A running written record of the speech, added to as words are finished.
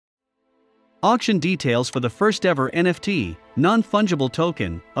Auction details for the first ever NFT, non-fungible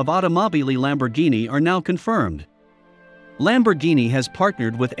token, of Automobili Lamborghini are now confirmed. Lamborghini has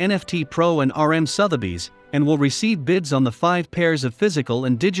partnered with NFT Pro and Sotheby's, and will receive bids on the 5 pairs of physical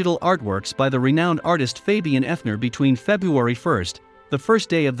and digital artworks by the renowned artist Fabian Oefner between February 1st, the first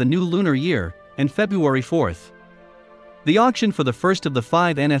day of the new lunar year, and February 4th. The auction for the first of the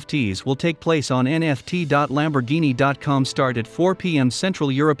 5 NFTs will take place on nft.lamborghini.com start at 4 p.m.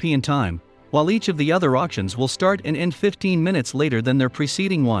 Central European Time, while each of the other auctions will start and end 15 minutes later than their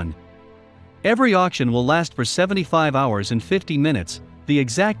preceding one. Every auction will last for 75 hours and 50 minutes, the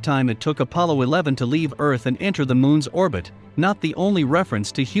exact time it took Apollo 11 to leave Earth and enter the Moon's orbit, not the only reference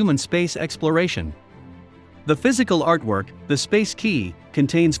to human space exploration. The physical artwork, the Space Key,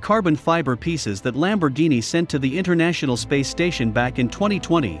 contains carbon fiber pieces that Lamborghini sent to the International Space Station back in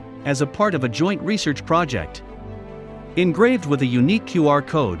 2020, as a part of a joint research project. Engraved with a unique QR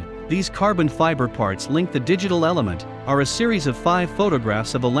code, these carbon fiber parts link the digital element, are a series of 5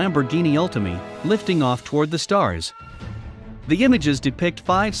 photographs of a Lamborghini Ultimae, lifting off toward the stars. The images depict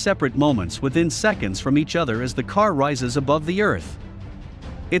 5 separate moments within seconds from each other as the car rises above the Earth.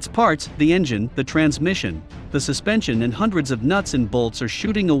 Its parts, the engine, the transmission, the suspension and hundreds of nuts and bolts are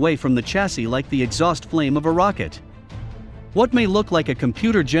shooting away from the chassis like the exhaust flame of a rocket. What may look like a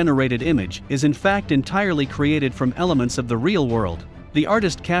computer-generated image is in fact entirely created from elements of the real world. The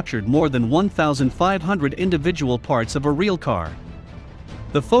artist captured more than 1,500 individual parts of a real car.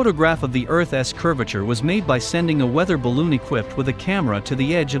 The photograph of the Earth's curvature was made by sending a weather balloon equipped with a camera to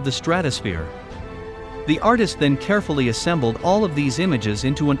the edge of the stratosphere. The artist then carefully assembled all of these images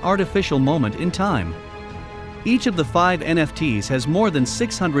into an artificial moment in time. Each of the 5 NFTs has more than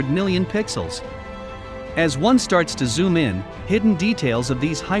 600 million pixels. As one starts to zoom in, hidden details of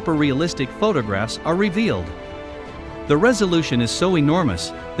these hyper-realistic photographs are revealed. The resolution is so enormous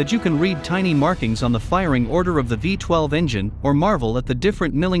that you can read tiny markings on the firing order of the V12 engine or marvel at the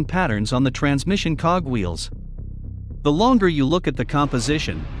different milling patterns on the transmission cogwheels. The longer you look at the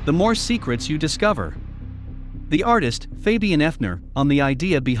composition, the more secrets you discover. The artist, Fabian Oefner, on the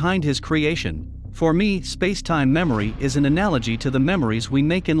idea behind his creation. For me, space-time memory is an analogy to the memories we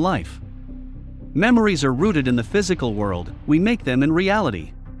make in life. Memories are rooted in the physical world, we make them in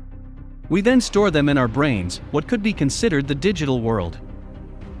reality. We then store them in our brains, what could be considered the digital world.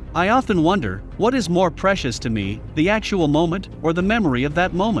 I often wonder, what is more precious to me, the actual moment, or the memory of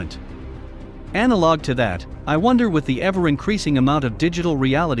that moment? Analog to that, I wonder with the ever-increasing amount of digital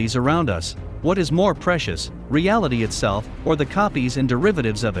realities around us, what is more precious, reality itself, or the copies and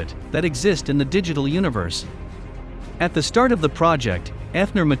derivatives of it, that exist in the digital universe? At the start of the project,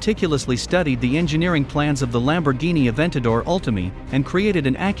 Oefner meticulously studied the engineering plans of the Lamborghini Aventador Ultimae and created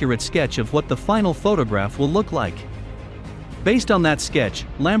an accurate sketch of what the final photograph will look like. Based on that sketch,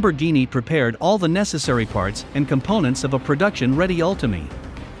 Lamborghini prepared all the necessary parts and components of a production-ready Ultimae.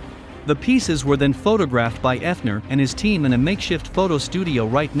 The pieces were then photographed by Oefner and his team in a makeshift photo studio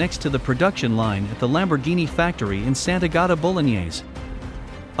right next to the production line at the Lamborghini factory in Sant'Agata Bolognese.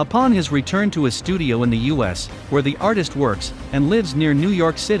 Upon his return to his studio in the US, where the artist works and lives near New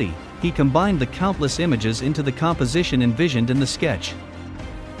York City, he combined the countless images into the composition envisioned in the sketch.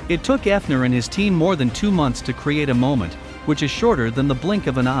 It took Oefner and his team more than 2 months to create a moment, which is shorter than the blink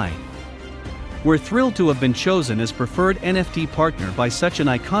of an eye. We're thrilled to have been chosen as preferred NFT partner by such an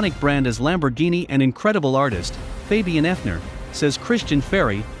iconic brand as Lamborghini and incredible artist, Fabian Oefner, says Christian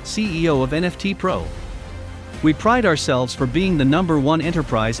Ferry, CEO of NFT Pro. We pride ourselves for being the #1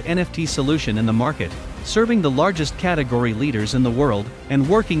 enterprise NFT solution in the market, serving the largest category leaders in the world, and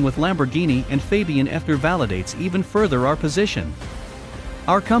working with Lamborghini and Fabian Oefner validates even further our position.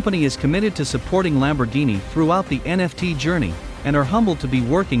 Our company is committed to supporting Lamborghini throughout the NFT journey, and are humbled to be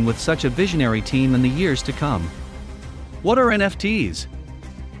working with such a visionary team in the years to come. What are NFTs?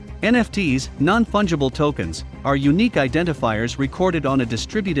 NFTs, non-fungible tokens, are unique identifiers recorded on a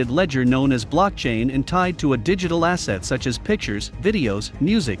distributed ledger known as blockchain and tied to a digital asset such as pictures, videos,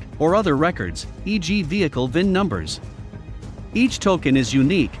 music, or other records, e.g. vehicle VIN numbers. Each token is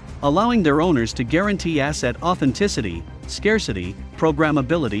unique, allowing their owners to guarantee asset authenticity, scarcity,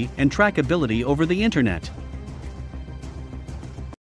 programmability, and trackability over the internet.